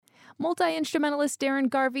Multi-instrumentalist Darren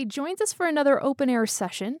Garvey joins us for another open-air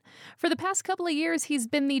session. For the past couple of years, he's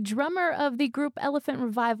been the drummer of the group Elephant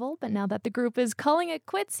Revival, but now that the group is calling it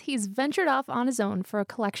quits, he's ventured off on his own for a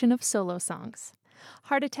collection of solo songs.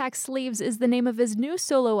 Heart Attack Sleeves is the name of his new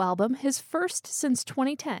solo album, his first since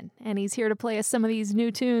 2010, and he's here to play us some of these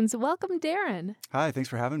new tunes. Welcome, Darren. Hi, thanks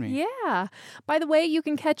for having me. Yeah. By the way, you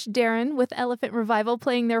can catch Darren with Elephant Revival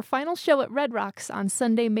playing their final show at Red Rocks on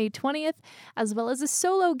Sunday, May 20th, as well as a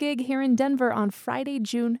solo gig here in Denver on Friday,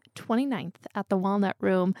 June 29th at the Walnut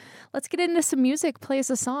Room. Let's get into some music. Play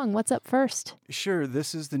us a song. What's up first? Sure,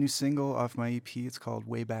 this is the new single off my EP. It's called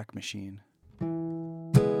Wayback Machine.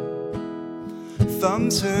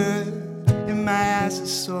 Thumbs hurt and my eyes are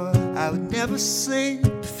sore. I would never sleep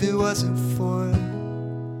if it wasn't for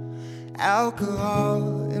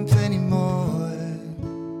alcohol and plenty more.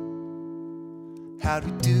 How'd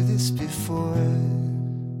we do this before?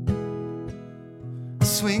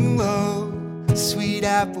 Swing low, sweet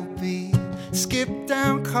Applebee. Skip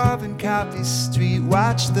down Carbon Copy Street.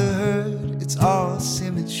 Watch the herd, it's all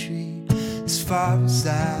symmetry as far as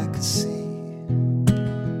I could see.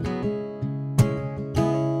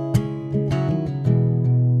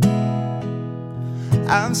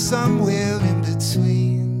 I'm somewhere in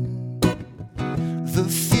between. The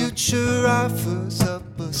future offers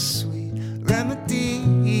up a sweet remedy.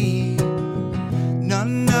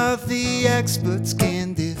 None of the experts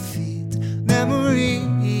can defeat memory.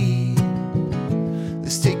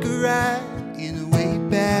 Let's take a ride in a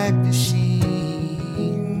Wayback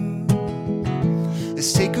Machine.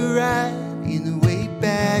 Let's take a ride in a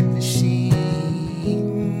Wayback Machine.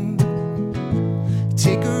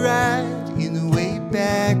 Take a ride in a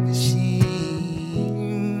Wayback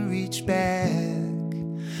Machine. Reach back,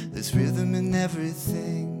 there's rhythm in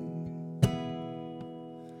everything.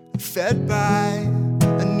 Fed by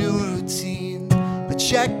a new routine, a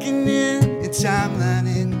checking in, a timeline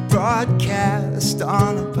in broadcast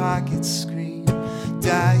on a pocket screen,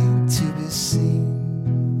 dying to be seen.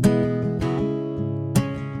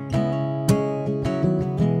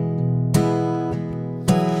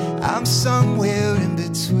 I'm somewhere in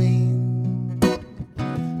between.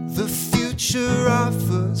 The future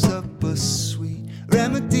offers up a sweet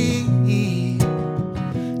remedy.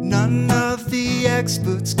 None of the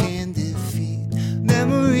experts can defeat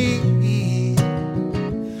memory.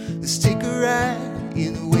 Let's take a ride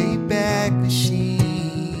in a Wayback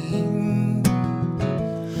Machine.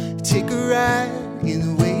 Take a ride in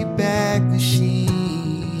a Wayback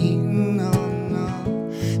Machine. No, no.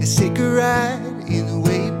 Let's take a ride in a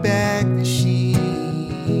Wayback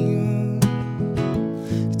Machine.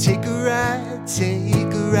 Take a ride,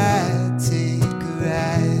 take a ride, take a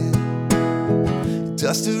ride.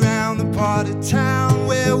 Dust around the part of town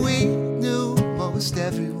where we knew most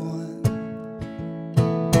everyone.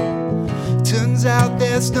 Turns out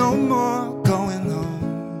there's no more going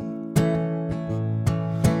home.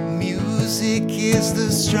 Music is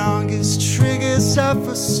the strongest trigger,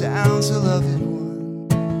 suffer sounds a loving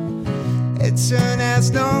one. A turn has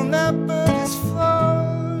known that bird is flown.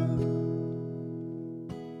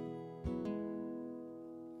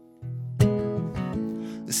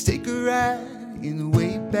 Let's take a ride in a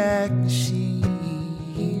Wayback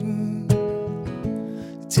Machine.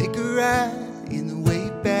 Take a ride in a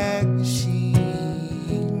Wayback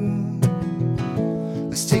Machine.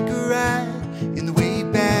 Let's take a ride in the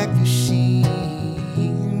Wayback Machine.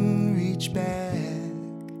 Reach back,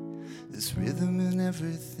 there's rhythm in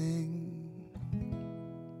everything.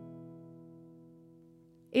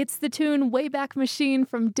 It's the tune Wayback Machine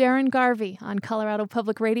from Darren Garvey on Colorado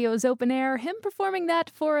Public Radio's Open Air. Him performing that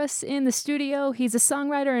for us in the studio. He's a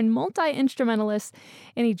songwriter and multi-instrumentalist,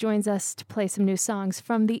 and he joins us to play some new songs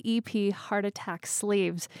from the EP Heart Attack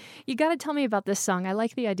Sleeves. You got to tell me about this song. I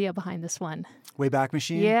like the idea behind this one. Wayback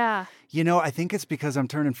Machine? Yeah. You know, I think it's because I'm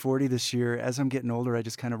turning 40 this year. As I'm getting older, I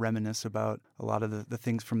just kind of reminisce about a lot of the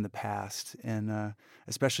things from the past. And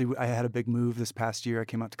especially, I had a big move this past year. I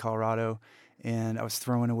came out to Colorado, and I was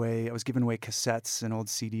giving away cassettes and old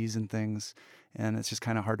CDs and things. And it's just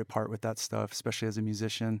kind of hard to part with that stuff, especially as a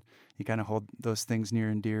musician. You kind of hold those things near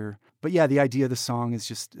and dear. But yeah, the idea of the song is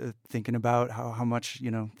just thinking about how much,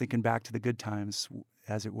 thinking back to the good times,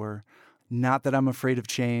 as it were. Not that I'm afraid of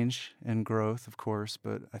change and growth, of course,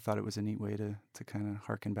 but I thought it was a neat way to kind of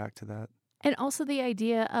harken back to that. And also the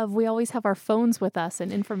idea of we always have our phones with us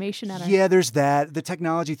and information at our... Yeah, there's that. The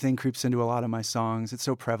technology thing creeps into a lot of my songs. It's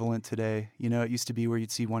so prevalent today. It used to be where you'd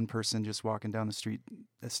see one person just walking down the street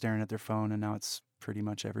staring at their phone, and now it's pretty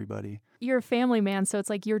much everybody. You're a family man, so it's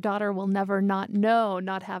like your daughter will never not know,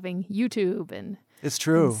 not having YouTube and It's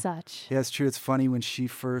true. and such. Yeah, it's true. It's funny when she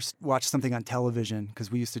first watched something on television,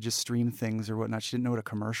 because we used to just stream things or whatnot. She didn't know what a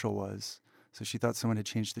commercial was. So she thought someone had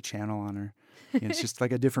changed the channel on her. It's just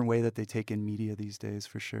like a different way that they take in media these days,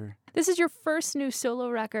 for sure. This is your first new solo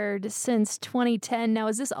record since 2010. Now,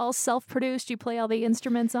 is this all self-produced? You play all the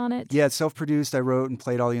instruments on it? Yeah, it's self-produced. I wrote and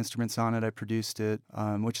played all the instruments on it. I produced it,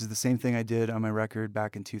 which is the same thing I did on my record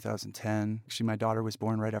back in 2010. Actually, my daughter was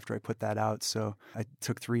born right after I put that out, so I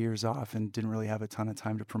took 3 years off and didn't really have a ton of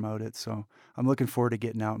time to promote it. So I'm looking forward to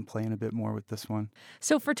getting out and playing a bit more with this one.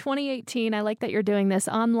 So for 2018, I like that you're doing this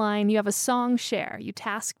online. You have a song share. You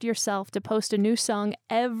tasked yourself to post a new song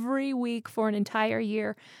every week for an entire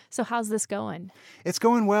year. So how's this going? It's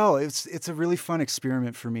going well. It's a really fun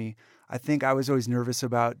experiment for me. I think I was always nervous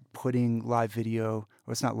about putting live video,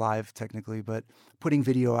 well, it's not live technically, but putting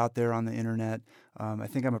video out there on the internet. I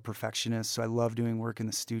think I'm a perfectionist, so I love doing work in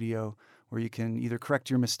the studio where you can either correct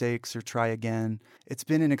your mistakes or try again. It's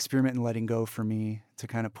been an experiment in letting go for me to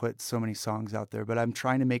kind of put so many songs out there, but I'm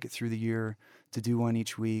trying to make it through the year to do one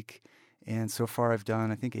each week. And so far I've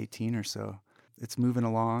done, I think, 18 or so. It's moving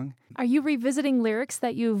along. Are you revisiting lyrics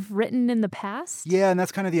that you've written in the past? Yeah, and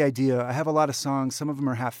that's kind of the idea. I have a lot of songs. Some of them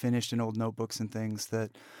are half finished in old notebooks and things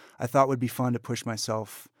that I thought would be fun to push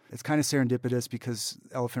myself. It's kind of serendipitous because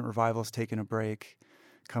Elephant Revival's taking a break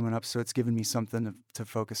coming up, so it's given me something to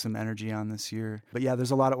focus some energy on this year. But yeah,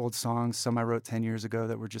 there's a lot of old songs. Some I wrote 10 years ago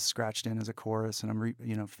that were just scratched in as a chorus, and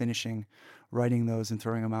I'm finishing writing those and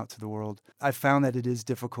throwing them out to the world. I've found that it is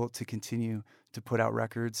difficult to continue to put out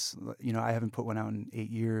records. I haven't put one out in 8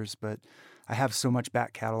 years, but I have so much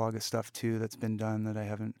back catalog of stuff too that's been done that I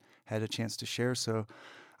haven't had a chance to share. So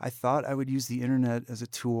I thought I would use the internet as a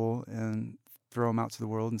tool and throw them out to the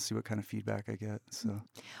world and see what kind of feedback I get. So,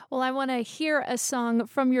 well, I want to hear a song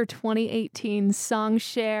from your 2018 song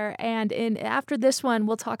share, and after this one,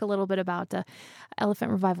 we'll talk a little bit about Elephant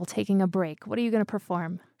Revival taking a break. What are you going to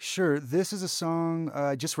perform? Sure. This is a song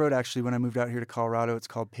I just wrote actually when I moved out here to Colorado. It's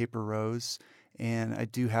called Paper Rose, and I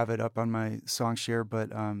do have it up on my song share,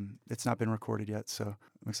 but it's not been recorded yet, so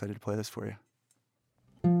I'm excited to play this for you.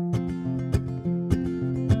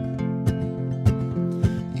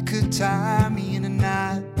 Tie me in a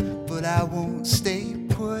knot, but I won't stay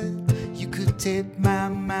put. You could tape my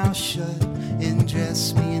mouth shut and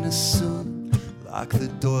dress me in a suit. Lock the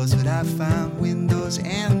doors, but I find windows,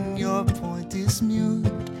 and your point is mute.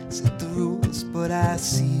 Set the rules, but I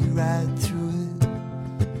see right through it.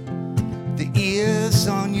 The ears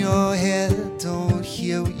on your head don't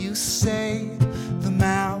hear what you say. The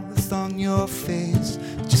mouth on your face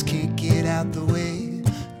just can't get out the way.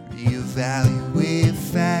 Reevaluate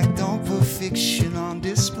fact, don't put fiction on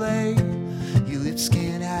display. Your lips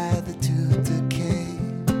can't hide the tooth decay.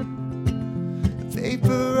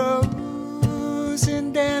 Vapor rose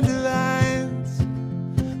and dandelions.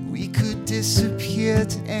 We could disappear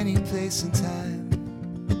to any place and time.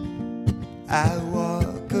 I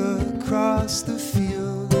walk across the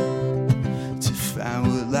field to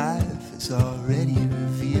find what life has already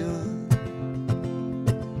revealed.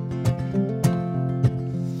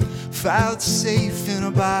 Filed safe in a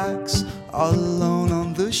box, all alone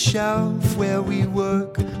on the shelf, where we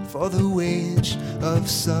work for the wage of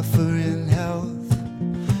suffering health.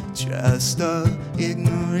 Trust of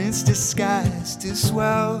ignorance disguised as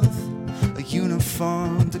wealth, a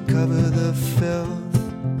uniform to cover the filth.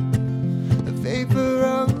 A vapor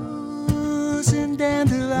rose and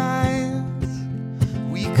dandelions.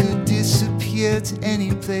 We could disappear to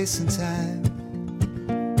any place and time.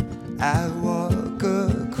 I walk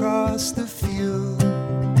across the field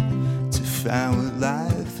to find what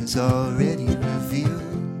life has already revealed.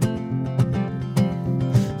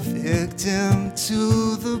 Victim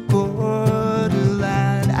to the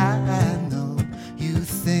borderline, I know you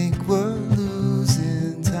think we're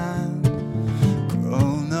losing time.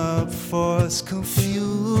 Grown up, force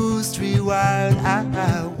confused, rewired.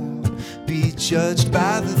 I won't be judged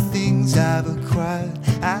by the things I've acquired.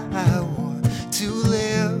 I want to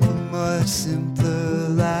live a much simpler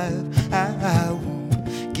life. I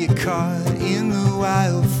won't get caught in the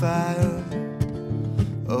wildfire.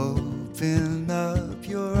 Open up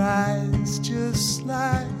your eyes just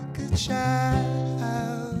like a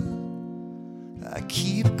child. I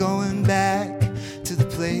keep going back to the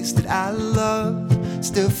place that I love.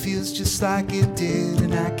 Still feels just like it did,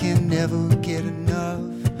 and I can never get enough.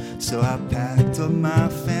 So I packed up my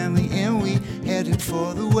family and we headed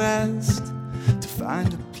for the west to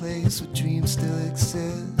find a place where dreams still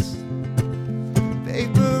exist.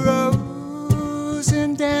 Paper rose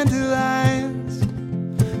and dandelions.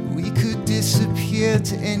 We could disappear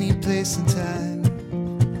to any place and time.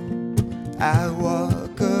 I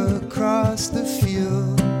walk across the field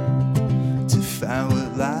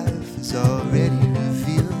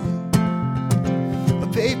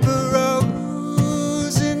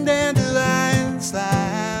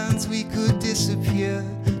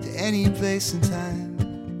place and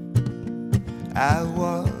time. I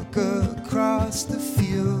walk across the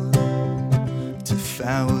field to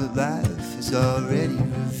find what life has already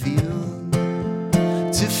revealed.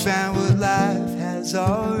 To find what life has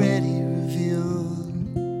already revealed.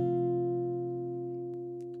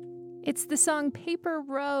 It's the song Paper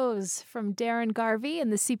Rose from Darren Garvey in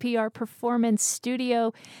the CPR Performance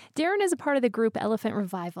Studio. Darren is a part of the group Elephant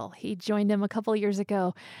Revival. He joined him a couple years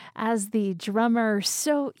ago as the drummer.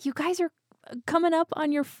 So you guys are coming up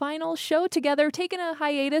on your final show together, taking a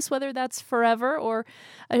hiatus, whether that's forever or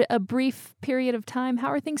a brief period of time. How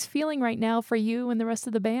are things feeling right now for you and the rest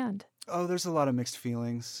of the band? Oh, there's a lot of mixed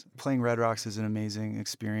feelings. Playing Red Rocks is an amazing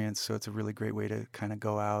experience, so it's a really great way to kind of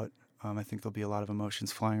go out. I think there'll be a lot of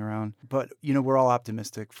emotions flying around. But, we're all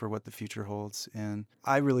optimistic for what the future holds. And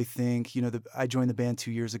I really think, I joined the band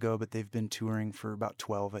 2 years ago, but they've been touring for about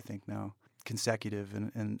 12, I think now, consecutive.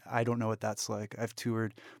 And I don't know what that's like. I've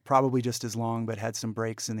toured probably just as long, but had some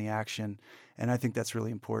breaks in the action. And I think that's really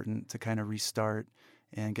important to kind of restart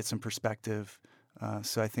and get some perspective.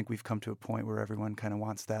 So I think we've come to a point where everyone kind of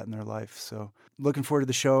wants that in their life. So looking forward to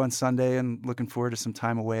the show on Sunday and looking forward to some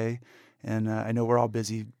time away. And I know we're all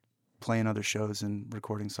busy playing other shows and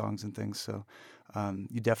recording songs and things. So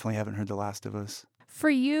you definitely haven't heard the last of us. For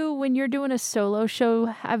you, when you're doing a solo show,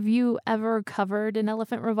 have you ever covered an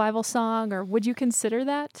Elephant Revival song, or would you consider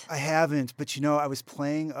that? I haven't, but I was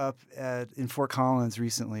playing up in Fort Collins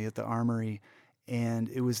recently at the Armory, and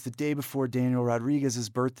it was the day before Daniel Rodriguez's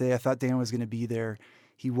birthday. I thought Daniel was going to be there.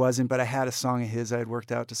 He wasn't, but I had a song of his I had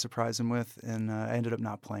worked out to surprise him with, and I ended up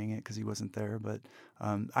not playing it because he wasn't there. But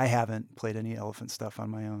I haven't played any Elephant stuff on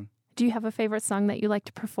my own. Do you have a favorite song that you like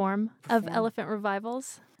to perform of Elephant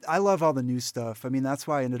Revivals? I love all the new stuff. I mean, that's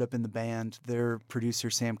why I ended up in the band. Their producer,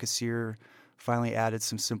 Sam Kassir, finally added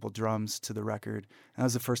some simple drums to the record. And that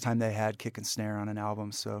was the first time they had kick and snare on an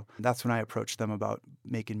album. So that's when I approached them about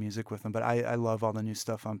making music with them. But I love all the new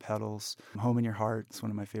stuff on pedals. Home in Your Heart is one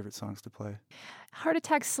of my favorite songs to play. Heart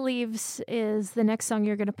Attack Sleeves is the next song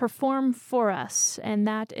you're going to perform for us, and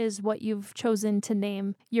that is what you've chosen to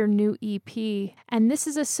name your new EP. And this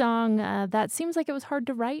is a song that seems like it was hard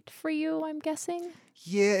to write for you, I'm guessing?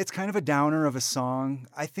 Yeah, it's kind of a downer of a song.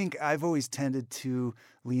 I think I've always tended to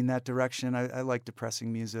lean that direction. I like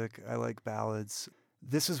depressing music. I like ballads.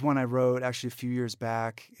 This is one I wrote actually a few years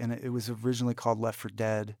back, and it was originally called Left for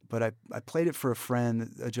Dead, but I played it for a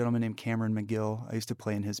friend, a gentleman named Cameron McGill. I used to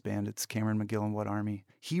play in his band. It's Cameron McGill and What Army.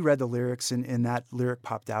 He read the lyrics, and that lyric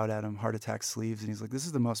popped out at him, Heart Attack Sleeves, and he's like, this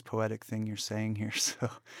is the most poetic thing you're saying here. So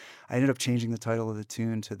I ended up changing the title of the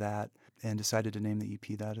tune to that and decided to name the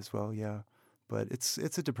EP that as well, yeah. But it's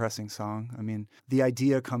a depressing song. I mean, the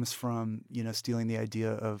idea comes from, stealing the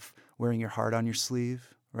idea of wearing your heart on your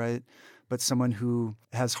sleeve, right? But someone who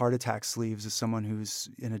has heart attack sleeves is someone who's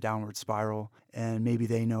in a downward spiral, and maybe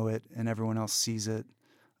they know it and everyone else sees it,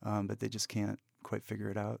 but they just can't quite figure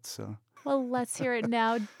it out. So, well, let's hear it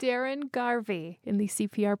now. Darren Garvey in the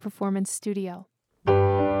CPR Performance Studio.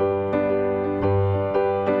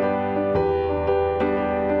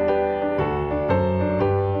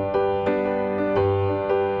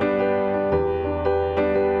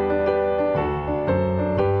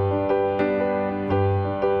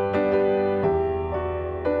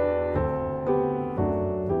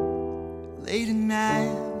 Late at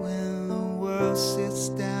night when the world sits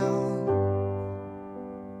down,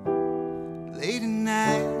 late at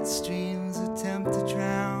night streams attempt to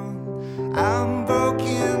drown. I'm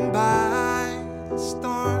broken by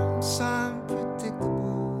storms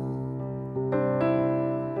unpredictable.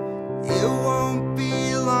 It won't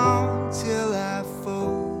be long till I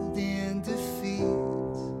fold in defeat.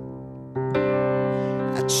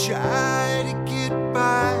 I try to get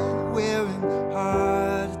by wearing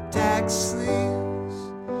heart attack sleeves.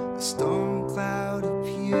 A storm cloud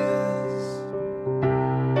appears.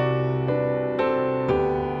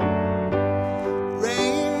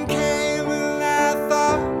 Rain came and I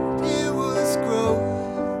thought it was growth,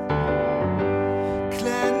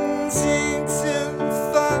 cleansing till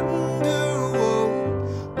thunder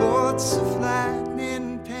woke. Bolts of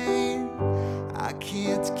lightning pain. I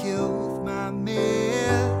can't kill with my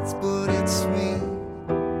meds, but it's me.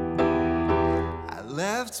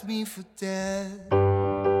 Left me for dead.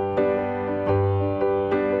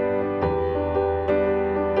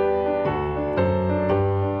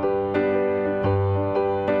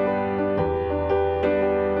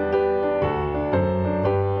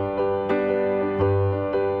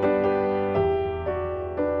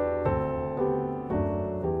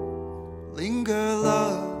 Linger,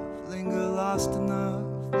 love, linger, lost enough.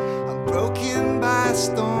 I'm broken by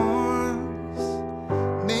storms,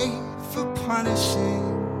 made for punishing.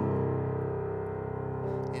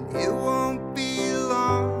 It won't be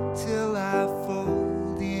long till I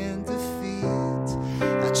fold in defeat.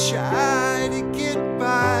 I try to get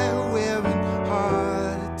by wearing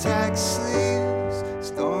heart attack sleeves,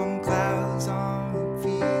 storm clouds on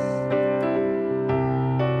repeat.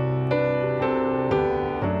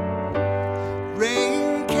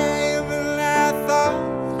 Rain came and I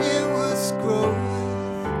thought it was growth,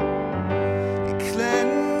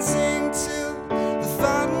 cleansing to the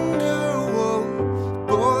thunder woe,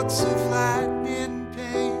 bolts of lightning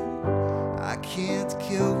pain. I can't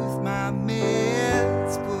kill with my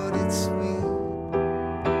meds, but it's sweet.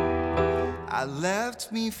 I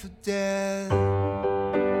left me for dead.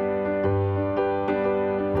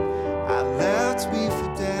 I left me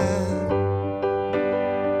for dead.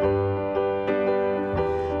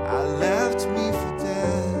 I left me for dead.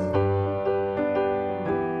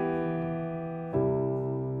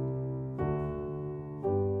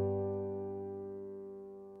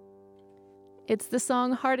 It's the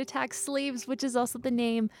song Heart Attack Sleeves, which is also the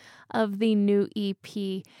name of the new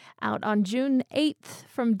EP out on June 8th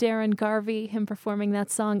from Darren Garvey, him performing that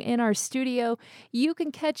song in our studio. You can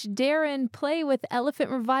catch Darren play with Elephant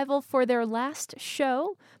Revival for their last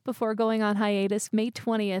show before going on hiatus May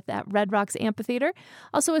 20th at Red Rocks Amphitheater.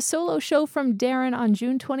 Also a solo show from Darren on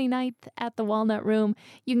June 29th at the Walnut Room.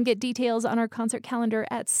 You can get details on our concert calendar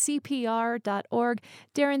at cpr.org.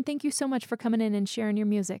 Darren, thank you so much for coming in and sharing your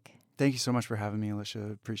music. Thank you so much for having me, Alicia.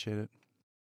 Appreciate it.